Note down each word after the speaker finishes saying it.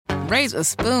Raise a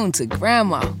spoon to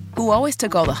Grandma, who always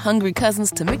took all the hungry cousins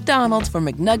to McDonald's for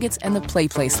McNuggets and the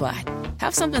Play Slide.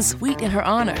 Have something sweet in her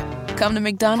honor. Come to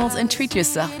McDonald's and treat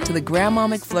yourself to the Grandma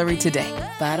McFlurry today.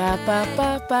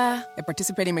 Ba-da-ba-ba-ba. At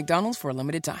participating McDonald's for a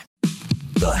limited time.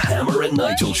 The Hammer and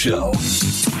Nigel Show.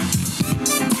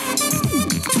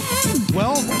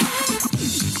 Well,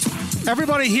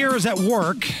 everybody here is at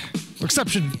work,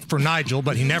 exception for Nigel,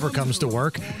 but he never comes to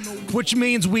work, which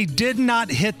means we did not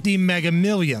hit the Mega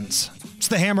Millions. It's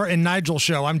the Hammer and Nigel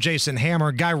Show. I'm Jason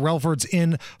Hammer. Guy Relford's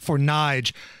in for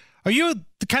Nige. Are you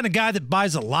the kind of guy that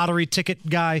buys a lottery ticket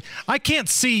guy? I can't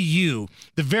see you,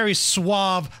 the very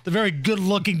suave, the very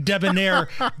good-looking, debonair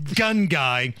gun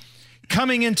guy,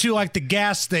 coming into like the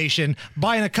gas station,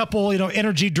 buying a couple,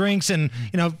 energy drinks and,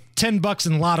 $10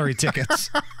 in lottery tickets.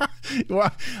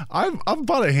 Well, I've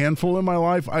bought a handful in my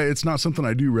life. It's not something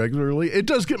I do regularly. It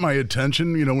does get my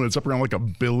attention, when it's up around like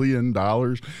 $1 billion.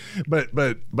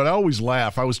 But I always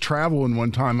laugh. I was traveling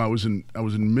one time. I was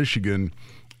in Michigan,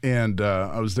 and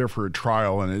I was there for a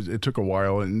trial, and it took a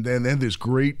while. And they had this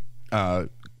great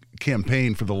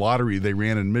campaign for the lottery they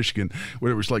ran in Michigan,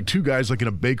 where it was like two guys like in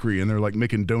a bakery, and they're like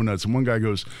making donuts, and one guy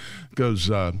goes,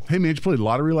 "Hey man, did you play the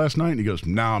lottery last night?" And he goes,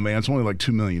 "Nah man, it's only like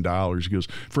 $2 million." He goes,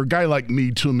 "For a guy like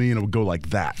me, $2 million it would go like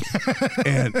that."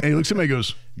 and he looks at me and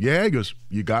goes, "Yeah." He goes,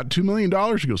 "You got $2 million?"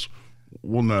 He goes,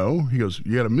 "Well, no." He goes,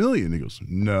 "You got $1 million?" He goes,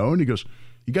 "No." And he goes,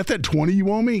 "You got that 20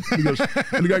 you owe me?" He goes,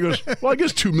 and the guy goes, "Well, I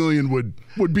guess $2 million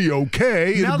would be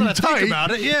okay. Now It'd be that I tight." think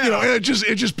about it, yeah. And it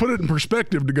just put it in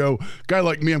perspective to go, guy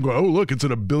like me, I'm going, oh look, it's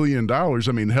at $1 billion. I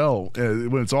mean, hell,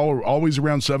 when it's always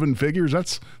around seven figures,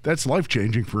 that's life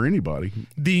changing for anybody.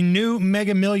 The new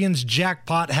Mega Millions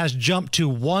jackpot has jumped to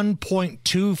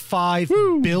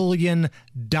 $1.25 billion.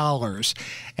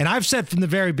 And I've said from the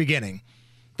very beginning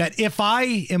that if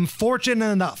I am fortunate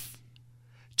enough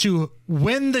to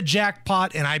win the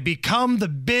jackpot and I become the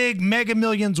big Mega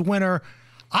Millions winner,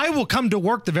 I will come to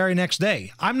work the very next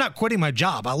day. I'm not quitting my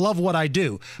job. I love what I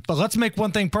do. But let's make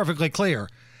one thing perfectly clear.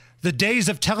 The days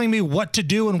of telling me what to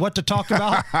do and what to talk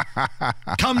about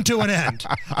come to an end.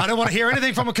 I don't want to hear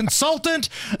anything from a consultant.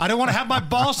 I don't want to have my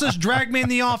bosses drag me in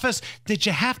the office. Did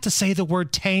you have to say the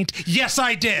word taint? Yes,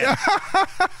 I did.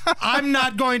 I'm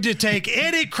not going to take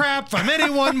any crap from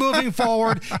anyone moving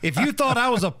forward. If you thought I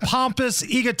was a pompous,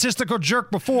 egotistical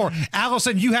jerk before,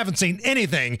 Allison, you haven't seen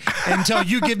anything until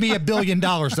you give me $1 billion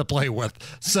to play with.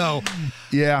 So,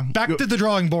 yeah, back to the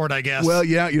drawing board, I guess. Well,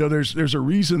 yeah, there's a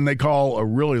reason they call a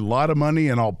really lot of money,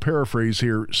 and I'll paraphrase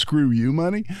here, screw you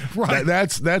money. Right.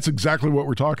 That's exactly what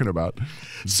we're talking about.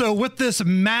 So with this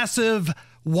massive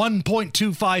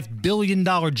 $1.25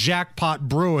 billion jackpot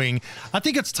brewing, I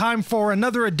think it's time for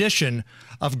another edition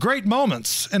of Great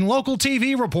Moments and local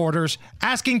TV reporters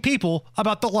asking people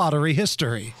about the lottery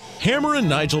history. Hammer and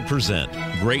Nigel present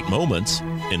Great Moments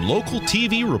and local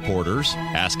TV reporters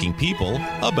asking people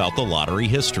about the lottery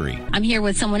history. I'm here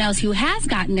with someone else who has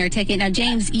gotten their ticket. Now,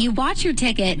 James, you bought your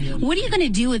ticket. What are you going to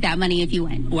do with that money if you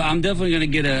win? Well, I'm definitely going to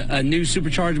get a new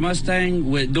supercharged Mustang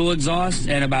with dual exhaust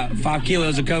and about 5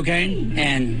 kilos of cocaine,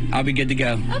 and I'll be good to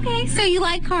go. Okay, so you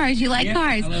like cars. You like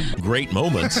cars. Great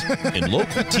Moments and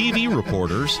local TV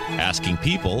reporters asking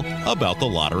people about the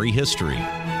lottery history.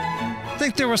 I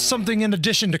think there was something in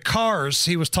addition to cars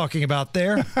he was talking about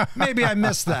there. Maybe I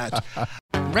missed that.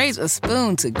 Raise a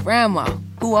spoon to Grandma,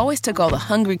 who always took all the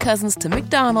hungry cousins to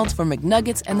McDonald's for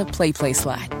McNuggets and the Play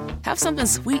Slide. Have something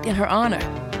sweet in her honor.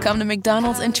 Come to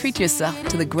McDonald's and treat yourself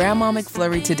to the Grandma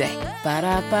McFlurry today.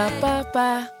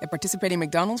 Ba-da-ba-ba-ba. At participating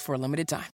McDonald's for a limited time.